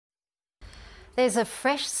There's a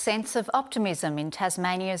fresh sense of optimism in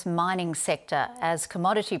Tasmania's mining sector as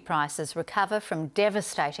commodity prices recover from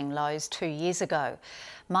devastating lows 2 years ago.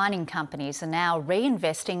 Mining companies are now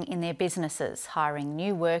reinvesting in their businesses, hiring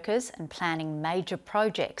new workers and planning major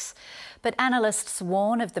projects. But analysts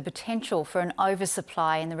warn of the potential for an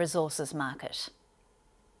oversupply in the resources market.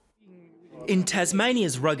 In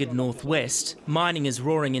Tasmania's rugged northwest, mining is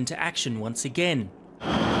roaring into action once again.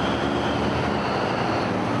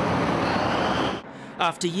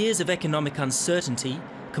 After years of economic uncertainty,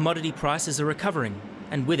 commodity prices are recovering,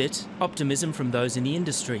 and with it, optimism from those in the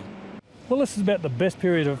industry. Well, this is about the best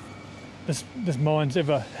period of this mine's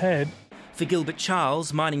ever had. For Gilbert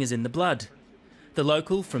Charles, mining is in the blood. The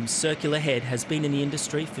local from Circular Head has been in the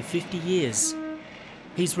industry for 50 years.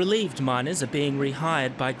 He's relieved miners are being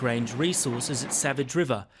rehired by Grange Resources at Savage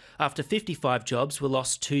River after 55 jobs were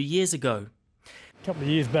lost 2 years ago. A couple of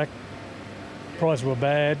years back, prices were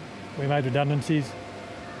bad, we made redundancies.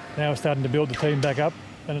 Now we're starting to build the team back up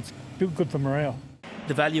and it's good for morale.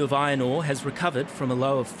 The value of iron ore has recovered from a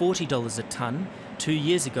low of $40 a tonne 2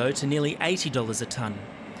 years ago to nearly $80 a tonne.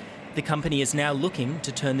 The company is now looking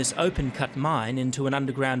to turn this open-cut mine into an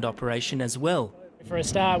underground operation as well. For a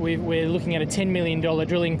start, we're looking at a $10 million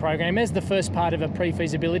drilling program as the first part of a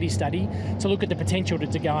pre-feasibility study to look at the potential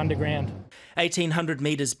to go underground. 1,800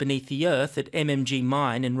 metres beneath the earth at MMG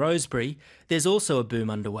Mine in Rosebery, there's also a boom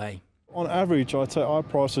underway. On average, I'd say our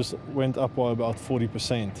prices went up by about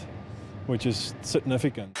 40%, which is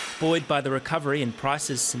significant. Buoyed by the recovery in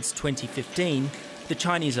prices since 2015, the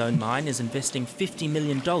Chinese-owned mine is investing $50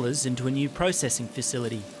 million into a new processing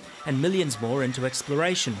facility and millions more into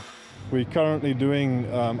exploration. We're currently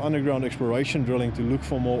doing underground exploration drilling to look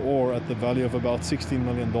for more ore at the value of about $16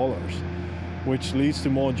 million, which leads to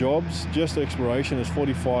more jobs. Just exploration is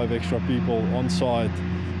 45 extra people on site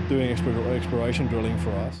doing exploration drilling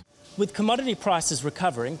for us. With commodity prices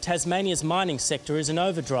recovering, Tasmania's mining sector is in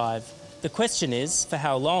overdrive. The question is, for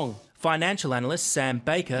how long? Financial analyst Sam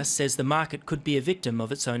Baker says the market could be a victim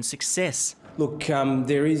of its own success. Look,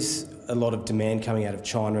 there is a lot of demand coming out of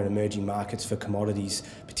China and emerging markets for commodities,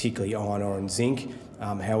 particularly iron ore and zinc.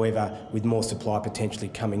 However, with more supply potentially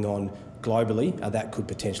coming on globally, that could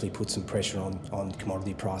potentially put some pressure on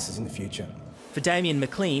commodity prices in the future. For Damien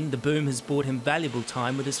McLean, the boom has bought him valuable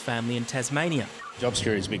time with his family in Tasmania. Job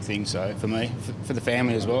security is a big thing, so for me, for the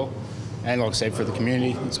family as well, and like I said, for the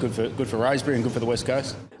community, it's good for Rosebery and good for the West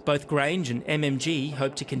Coast. Both Grange and MMG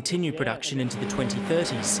hope to continue production into the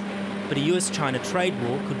 2030s, but a US-China trade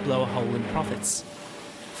war could blow a hole in profits.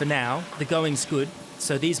 For now, the going's good,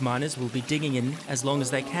 so these miners will be digging in as long as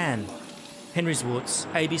they can. Henry Zwartz,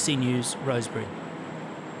 ABC News, Rosebery.